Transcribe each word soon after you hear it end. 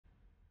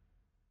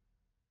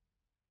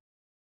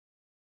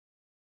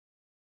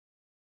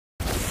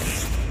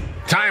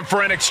Time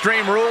for an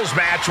Extreme Rules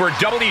match where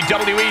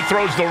WWE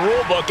throws the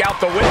rule book out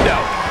the window.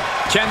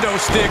 Kendo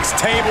sticks,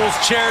 tables,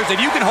 chairs. If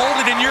you can hold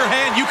it in your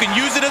hand, you can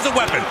use it as a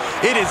weapon.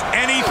 It is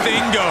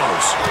anything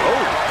goes.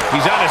 Oh,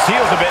 he's on his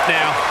heels a bit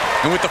now.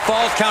 And with the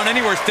Falls Count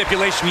Anywhere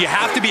stipulation, you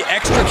have to be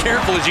extra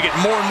careful as you get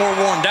more and more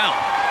worn down.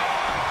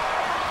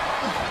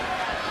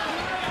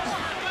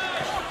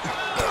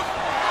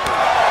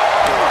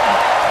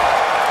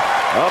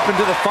 Up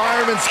into the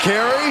fireman's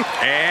carry.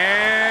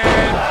 And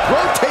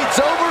rotates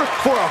over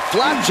for a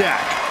flapjack.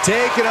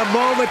 Taking a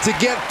moment to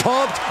get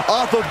pumped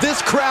off of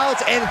this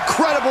crowd's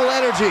incredible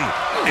energy.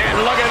 And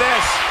look at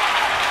this.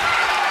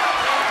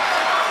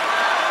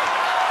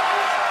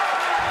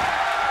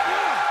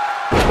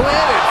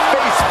 Planted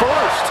face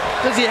first.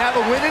 Does he have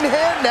a win in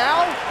hand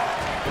now?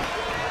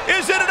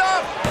 Is it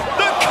enough?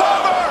 The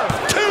cover!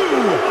 2!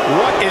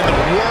 What in the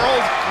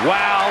world?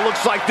 Wow,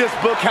 looks like this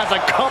book has a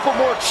couple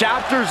more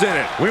chapters in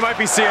it. We might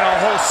be seeing a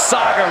whole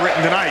saga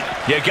written tonight.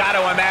 You got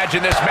to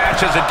imagine this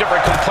match has a different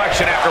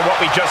complexion after what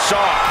we just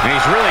saw. And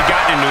he's really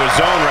gotten into his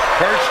zone.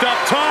 Perched up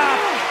top.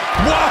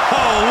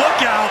 Whoa, look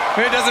out.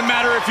 It doesn't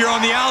matter if you're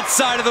on the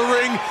outside of the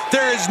ring.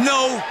 There is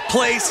no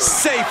place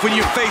safe when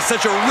you face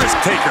such a risk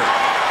taker.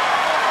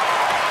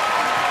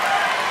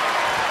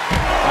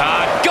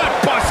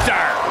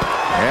 Gutbuster!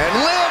 And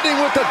landing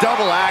with the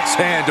double axe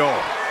handle.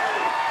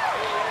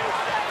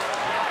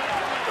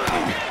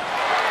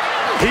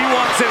 He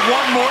wants it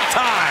one more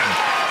time.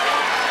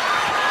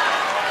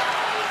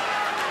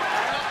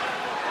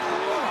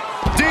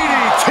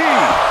 DDT.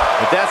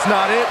 If that's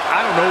not it,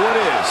 I don't know what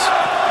is.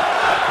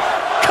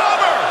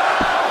 Cover!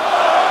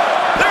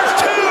 There's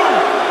 2!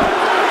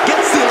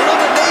 Gets the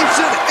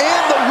elimination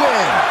and the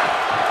win.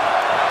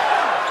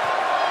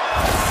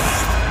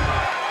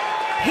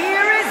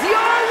 Here is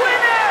your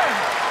winner,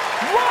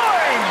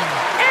 Warren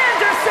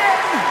Anderson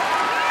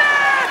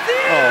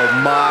Matthews! Oh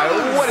my,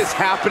 what is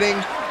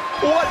happening?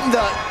 What in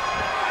the...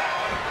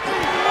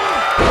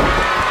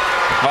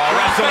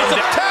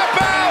 Tap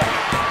out!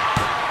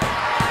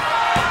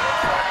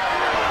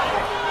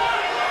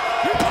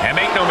 And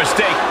make no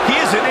mistake, he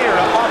isn't here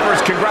to offer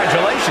his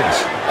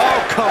congratulations. Oh,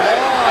 come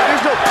on.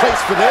 There's no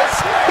place for this.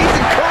 He's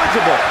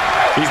incorrigible.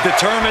 He's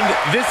determined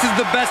this is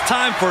the best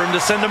time for him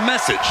to send a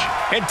message.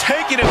 And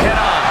taking him head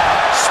on.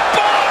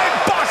 Spine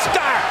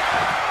buster!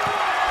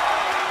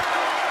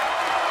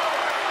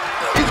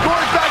 He's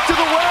going back to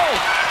the well.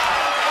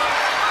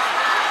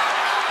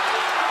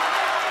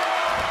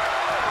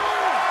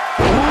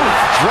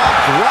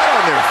 Dropped right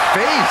on their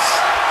face.